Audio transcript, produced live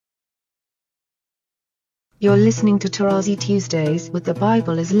You're listening to Tarazi Tuesdays with the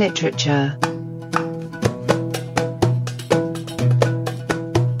Bible as Literature.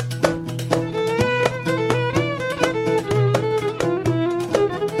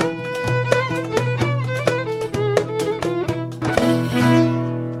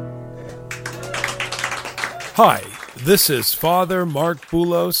 Hi, this is Father Mark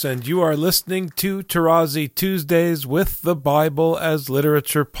Boulos, and you are listening to Tarazi Tuesdays with the Bible as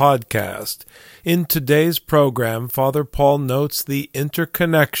Literature podcast. In today's program, Father Paul notes the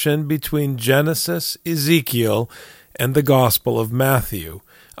interconnection between Genesis, Ezekiel, and the Gospel of Matthew.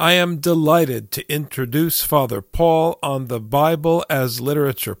 I am delighted to introduce Father Paul on the Bible as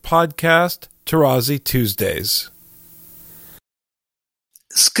Literature podcast, Tarazi Tuesdays.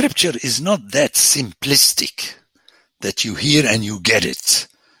 Scripture is not that simplistic that you hear and you get it.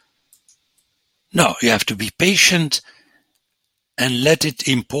 No, you have to be patient and let it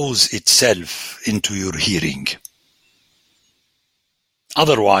impose itself into your hearing.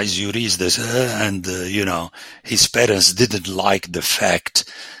 Otherwise, you read this, his parents didn't like the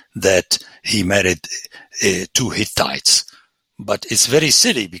fact that he married two Hittites. But it's very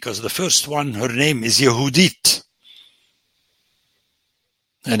silly because the first one, her name is Yehudit.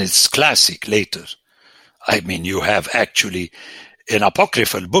 And it's classic later. I mean, you have actually an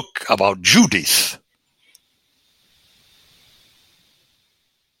apocryphal book about Judith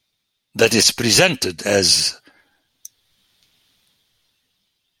that is presented as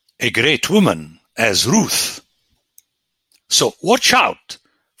a great woman, as Ruth. So watch out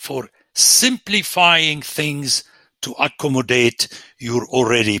for simplifying things to accommodate your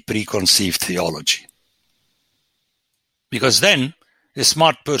already preconceived theology. Because then a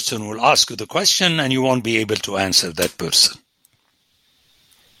smart person will ask you the question and you won't be able to answer that person.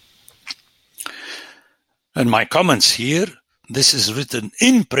 And my comments here, this is written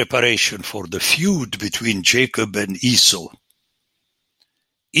in preparation for the feud between Jacob and Esau.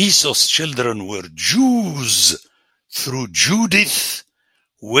 Esau's children were Jews through Judith,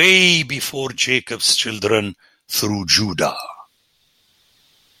 way before Jacob's children through Judah.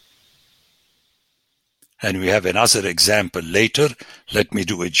 And we have another example later. Let me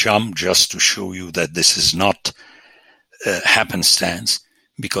do a jump just to show you that this is not happenstance,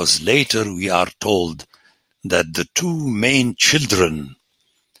 because later we are told that the two main children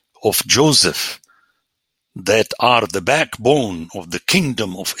of Joseph that are the backbone of the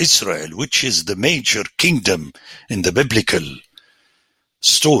kingdom of Israel, which is the major kingdom in the biblical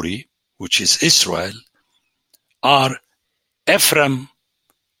story, which is Israel, are Ephraim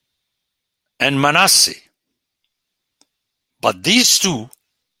and Manasseh. But these two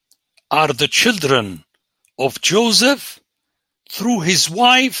are the children of Joseph through his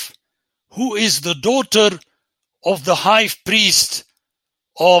wife, who is the daughter of the high priest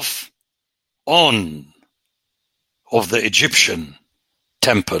of On, of the Egyptian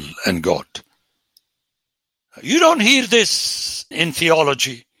temple and God. You don't hear this in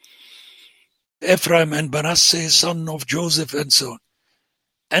theology. Ephraim and Manasseh, son of Joseph, and so on.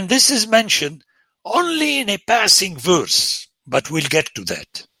 And this is mentioned only in a passing verse, but we'll get to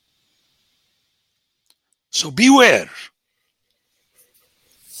that. So beware.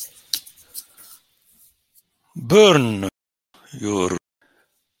 Burn your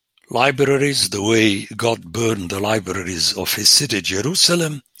libraries the way God burned the libraries of his city,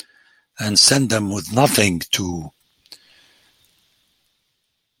 Jerusalem, and send them with nothing to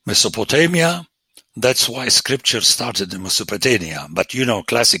Mesopotamia. That's why scripture started in Mesopotamia. But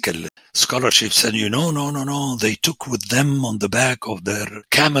classical scholarship said, no. They took with them on the back of their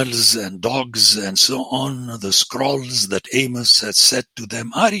camels and dogs and so on the scrolls that Amos had said to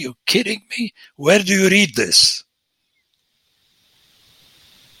them. Are you kidding me? Where do you read this?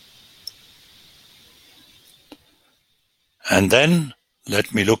 And then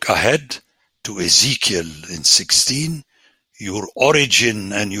let me look ahead to Ezekiel in 16. Your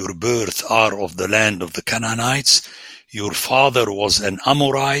origin and your birth are of the land of the Canaanites. Your father was an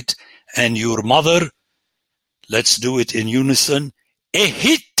Amorite, and your mother, let's do it in unison, a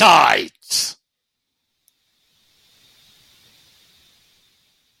Hittite.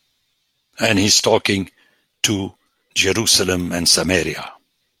 And he's talking to Jerusalem and Samaria.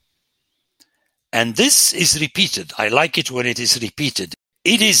 And this is repeated. I like it when it is repeated.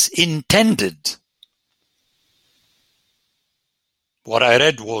 It is intended. What I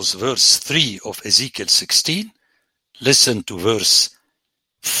read was verse 3 of Ezekiel 16. Listen to verse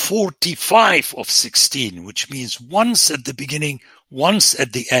 45 of 16, which means once at the beginning, once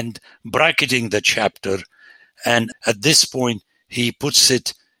at the end, bracketing the chapter. And at this point, he puts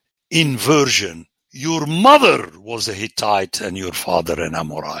it in version. Your mother was a Hittite and your father an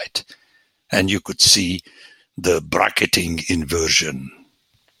Amorite. And you could see the bracketing inversion.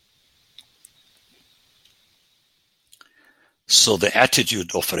 So the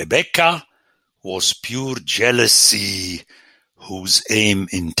attitude of Rebekah was pure jealousy, whose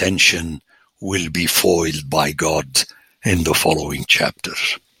intention will be foiled by God in the following chapter.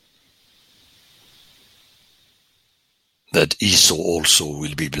 That Esau also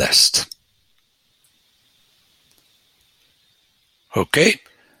will be blessed. Okay?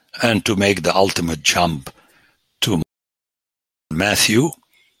 And to make the ultimate jump to Matthew,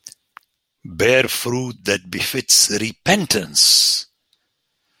 bear fruit that befits repentance,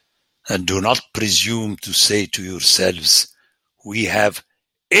 and do not presume to say to yourselves, we have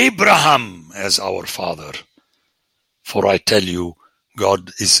Abraham as our father. For I tell you,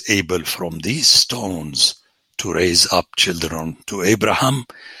 God is able from these stones to raise up children to Abraham,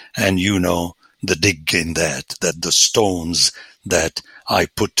 and you know the dig in that the stones that I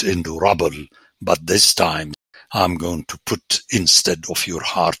put into rubble, but this time I'm going to put, instead of your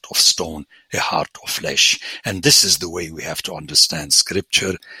heart of stone, a heart of flesh. And this is the way we have to understand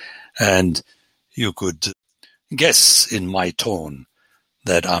Scripture. And you could guess in my tone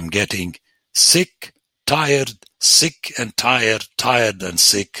that I'm getting sick, tired, sick and tired, tired and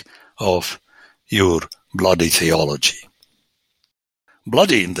sick of your bloody theology.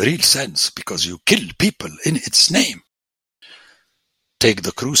 Bloody in the real sense, because you kill people in its name. Take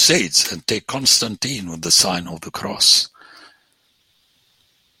the Crusades and take Constantine with the sign of the cross.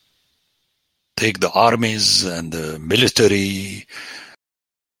 Take the armies and the military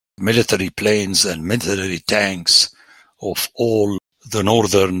planes and military tanks of all the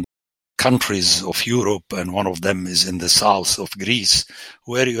northern countries of Europe, and one of them is in the south of Greece,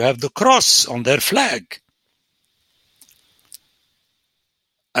 where you have the cross on their flag.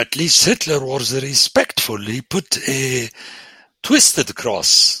 At least Hitler was respectful. He put a twisted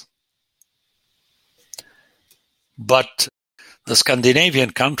cross. But the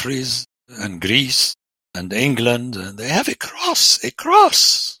Scandinavian countries and Greece and England, they have a cross.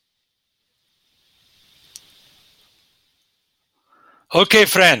 Okay,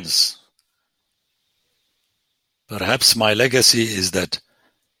 friends. Perhaps my legacy is that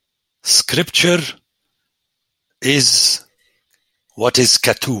Scripture is what is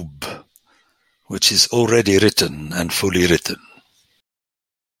Katub, which is already written and fully written.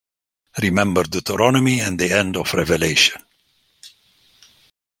 Remember Deuteronomy and the end of Revelation.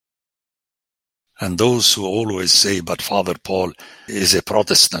 And those who always say, but Father Paul is a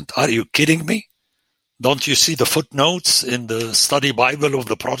Protestant, are you kidding me? Don't you see the footnotes in the study Bible of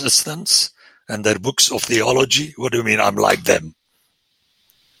the Protestants and their books of theology? What do you mean I'm like them?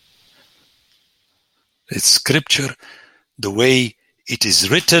 It's Scripture the way it is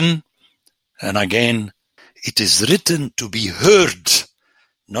written, and again, it is written to be heard,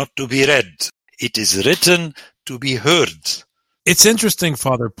 not to be read. It is written to be heard. It's interesting,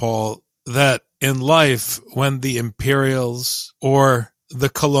 Father Paul, that in life, when the imperials or the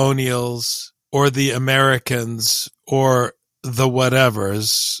colonials or the Americans or the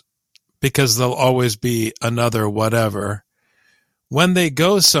whatevers, because there'll always be another whatever, when they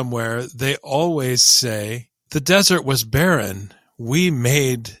go somewhere, they always say, the desert was barren. We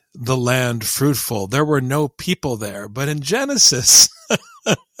made the land fruitful. There were no people there. But in Genesis,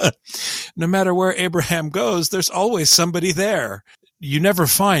 no matter where Abraham goes, there's always somebody there. You never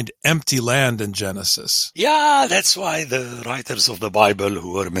find empty land in Genesis. Yeah, that's why the writers of the Bible,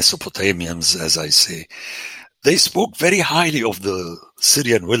 who were Mesopotamians, as I say, they spoke very highly of the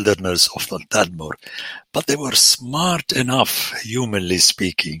Syrian wilderness of the Tadmor, but they were smart enough, humanly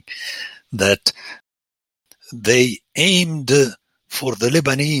speaking, that they aimed for the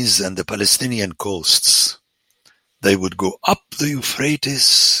Lebanese and the Palestinian coasts. They would go up the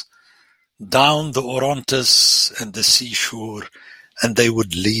Euphrates, down the Orontes and the seashore, and they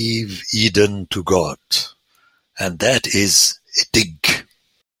would leave Eden to God. And that is a dig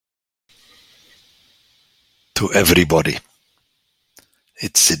to everybody.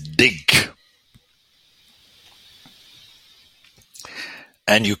 It's a dig.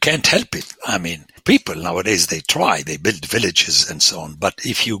 And you can't help it. I mean, people nowadays, they try, they build villages and so on. But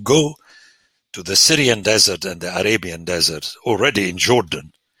if you go to the Syrian desert and the Arabian desert, already in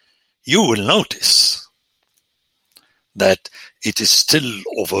Jordan, you will notice that it is still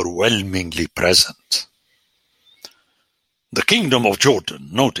overwhelmingly present. The kingdom of Jordan,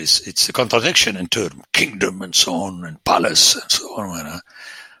 notice, it's a contradiction in term, kingdom and so on, and palace and so on,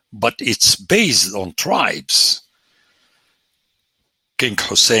 but it's based on tribes. King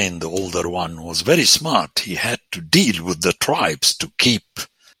Hussein, the older one, was very smart. He had to deal with the tribes to keep.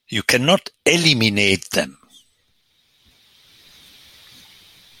 You cannot eliminate them.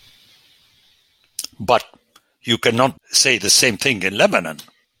 But You cannot say the same thing in Lebanon.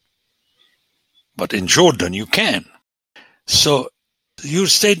 But in Jordan you can. So your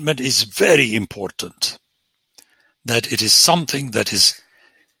statement is very important. That it is something that is,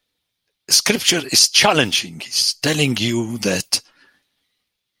 Scripture is challenging. It's telling you that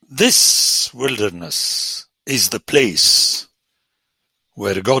this wilderness is the place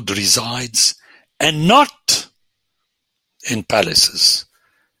where God resides and not in palaces.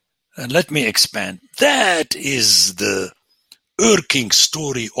 And let me expand. That is the irking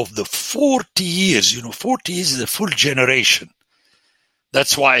story of the 40 years. 40 years is a full generation.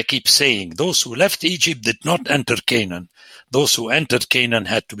 That's why I keep saying those who left Egypt did not enter Canaan. Those who entered Canaan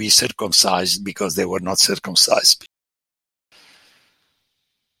had to be circumcised because they were not circumcised.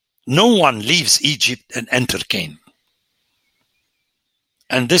 No one leaves Egypt and enters Canaan.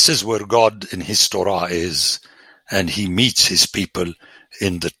 And this is where God in his Torah is, and he meets his people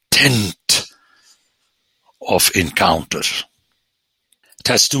in the tent of encounter. It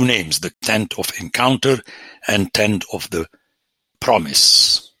has two names, the tent of encounter and tent of the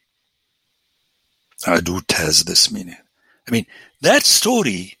promise. Adut has this meaning. I mean, that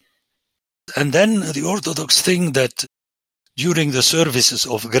story, and then the Orthodox thing that during the services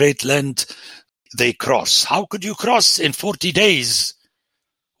of Great Lent, they cross. How could you cross in 40 days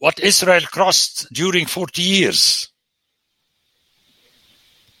what Israel crossed during 40 years?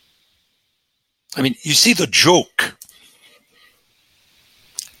 I mean, you see the joke.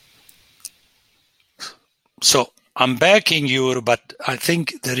 So I'm backing you, but I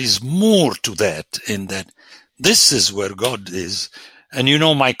think there is more to that, in that this is where God is. And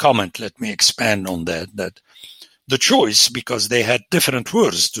my comment, let me expand on that the choice, because they had different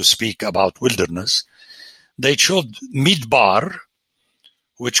words to speak about wilderness, they chose Midbar,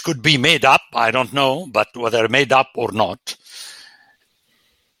 which could be made up, I don't know, but whether made up or not,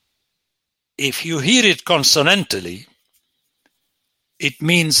 if you hear it consonantally, it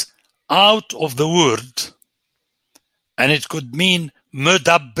means out of the word, and it could mean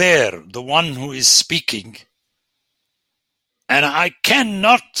Medabber, the one who is speaking. And I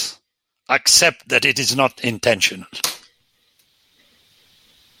cannot accept that it is not intentional.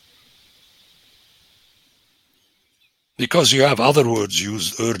 Because you have other words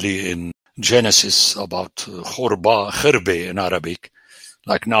used early in Genesis about khurba, khirbe in Arabic.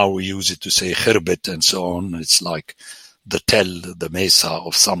 Like now we use it to say khirbet and so on. It's like the tell, the mesa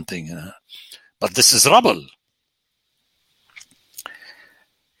of something. But this is rubble.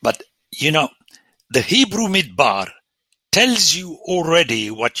 But, the Hebrew midbar tells you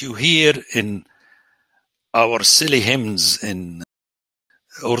already what you hear in our silly hymns in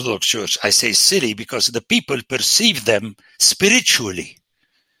Orthodox Church. I say silly because the people perceive them spiritually.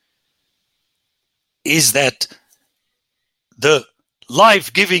 Is that the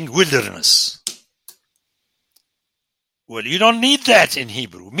life-giving wilderness? Well, you don't need that in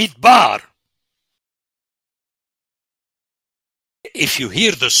Hebrew. Midbar. If you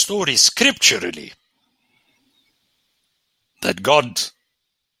hear the story scripturally, that God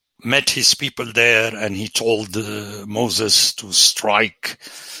met his people there and he told Moses to strike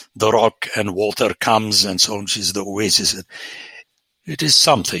the rock and water comes and so on, which is the oasis. It is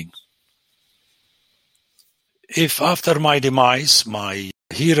something. If after my demise, my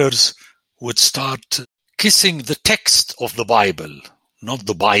hearers would start kissing the text of the Bible, not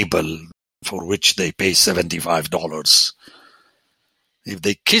the Bible for which they pay $75. If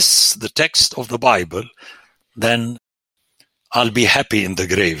they kiss the text of the Bible, then I'll be happy in the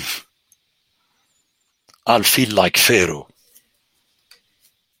grave. I'll feel like Pharaoh.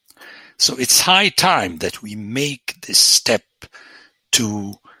 So it's high time that we make this step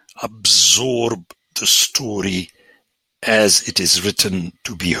to absorb the story as it is written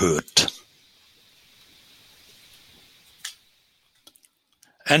to be heard.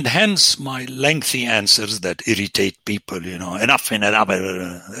 And hence my lengthy answers that irritate people, enough and enough.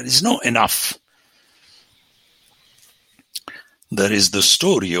 There is no enough. There is the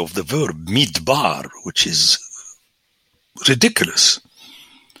story of the verb midbar, which is ridiculous.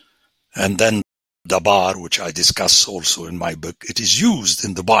 And then dabar, which I discuss also in my book, it is used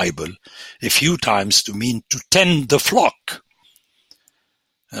in the Bible a few times to mean to tend the flock.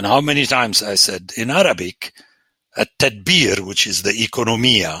 And how many times I said in Arabic, a tadbir, which is the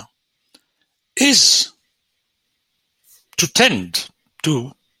economia, is to tend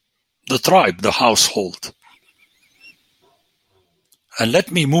to the tribe, the household. And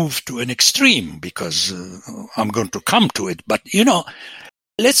let me move to an extreme because I'm going to come to it. But,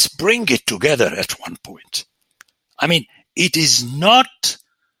 let's bring it together at one point. I mean, it is not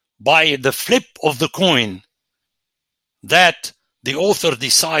by the flip of the coin that the author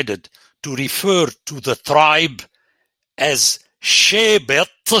decided to refer to the tribe as Shebet,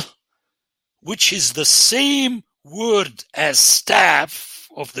 which is the same word as staff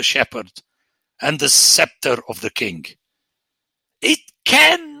of the shepherd and the scepter of the king. It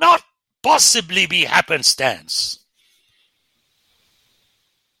cannot possibly be happenstance.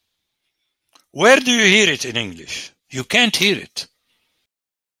 Where do you hear it in English? You can't hear it.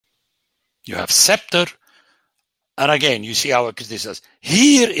 You have scepter, and again, you see how it says,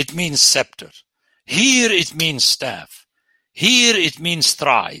 here it means scepter, here it means staff, here it means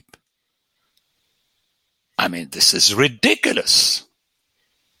tribe. I mean, this is ridiculous.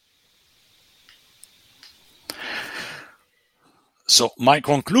 So my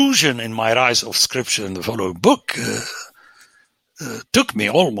conclusion in my Rise of Scripture in the following book took me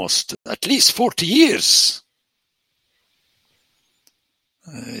almost at least 40 years.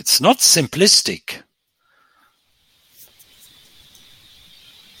 It's not simplistic.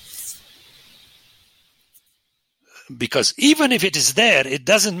 Because even if it is there, it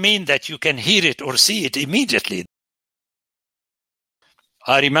doesn't mean that you can hear it or see it immediately.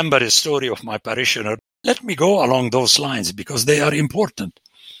 I remember a story of my parishioner. Let me go along those lines because they are important.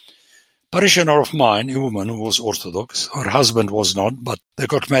 Parishioner of mine, a woman who was Orthodox, her husband was not, but they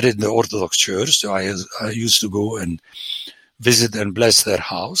got married in the Orthodox church. So I used to go and visit and bless their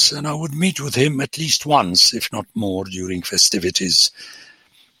house, and I would meet with him at least once, if not more, during festivities.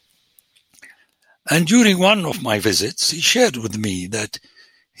 And during one of my visits, he shared with me that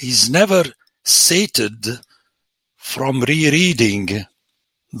he's never sated from rereading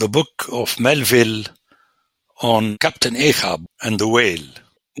the book of Melville on Captain Ahab and the whale,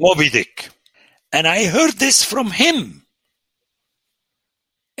 Moby Dick. And I heard this from him,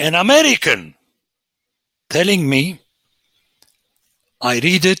 an American, telling me, I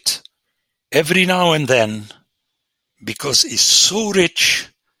read it every now and then because it's so rich.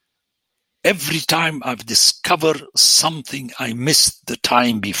 Every time I've discovered something I missed the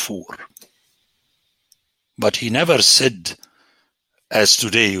time before. But he never said, as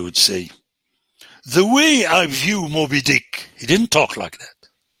today you would say, the way I view Moby Dick. He didn't talk like that.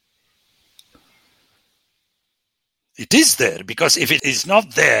 It is there, because if it is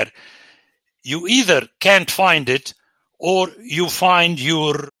not there, you either can't find it or you find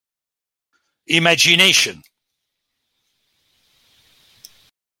your imagination.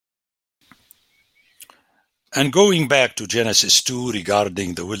 And going back to Genesis 2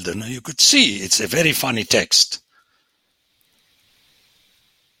 regarding the wilderness, you could see it's a very funny text.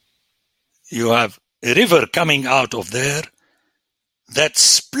 You have a river coming out of there that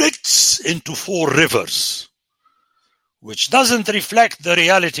splits into 4 rivers, which doesn't reflect the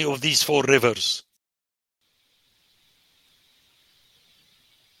reality of these 4 rivers.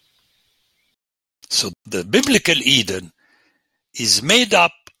 So the biblical Eden is made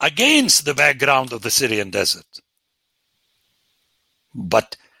up against the background of the Syrian desert.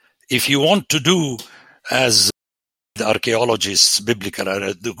 But if you want to do as the archaeologists, biblical,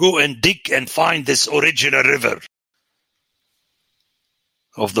 to go and dig and find this original river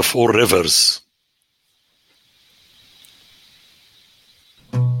of the 4 rivers.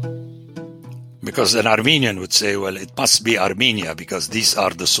 Because an Armenian would say, well, it must be Armenia because these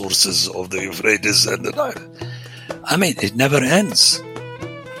are the sources of the Euphrates and the Nile. I mean, it never ends.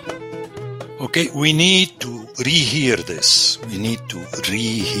 Okay, we need to rehear this. We need to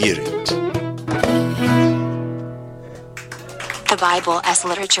rehear it. The Bible as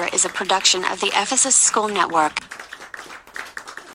Literature is a production of the Ephesus School Network.